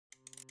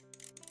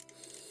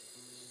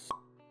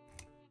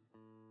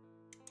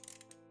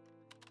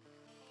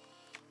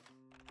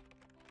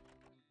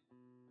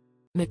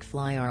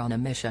McFly are on a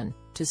mission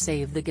to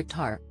save the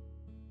guitar.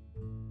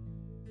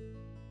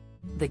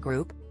 The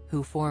group,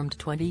 who formed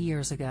 20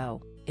 years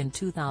ago, in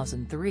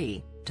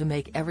 2003, to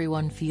make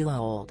everyone feel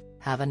old,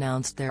 have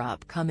announced their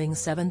upcoming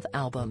 7th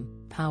album,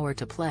 Power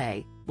to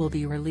Play, will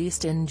be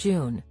released in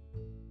June.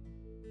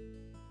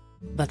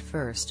 But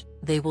first,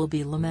 they will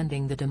be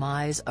lamenting the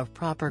demise of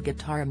proper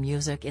guitar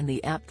music in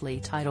the aptly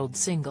titled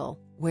single,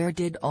 Where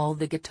Did All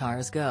the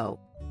Guitars Go?,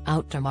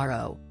 out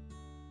tomorrow.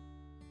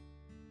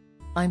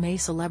 I'm a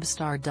Celeb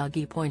star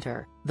Dougie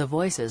Pointer, the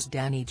voices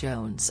Danny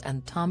Jones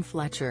and Tom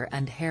Fletcher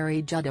and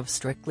Harry Judd of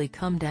Strictly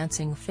Come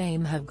Dancing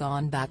fame have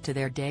gone back to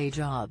their day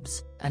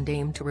jobs, and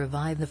aim to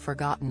revive the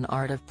forgotten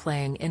art of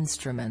playing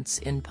instruments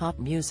in pop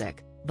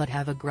music, but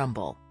have a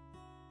grumble.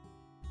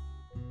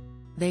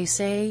 They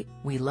say,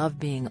 "We love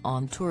being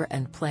on tour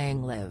and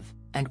playing live,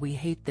 and we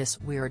hate this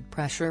weird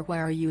pressure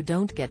where you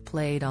don't get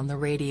played on the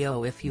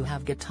radio if you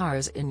have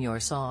guitars in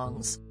your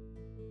songs.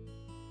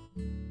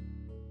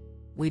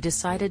 We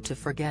decided to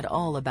forget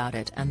all about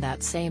it, and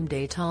that same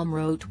day Tom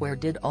wrote Where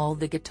Did All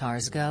the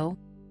Guitars Go?"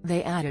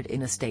 They added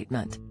in a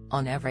statement,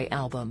 "On every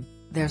album,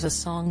 there's a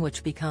song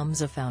which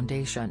becomes a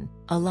foundation,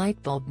 a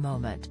light bulb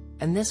moment,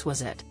 and this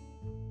was it.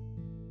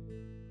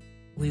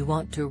 We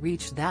want to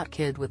reach that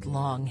kid with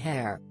long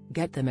hair,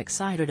 get them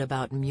excited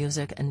about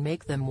music and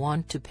make them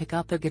want to pick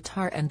up a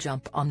guitar and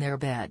jump on their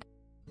bed."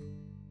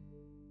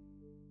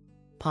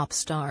 Pop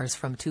stars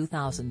from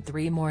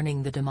 2003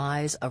 mourning the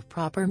demise of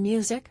proper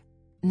music?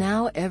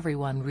 Now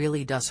everyone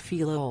really does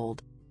feel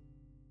old.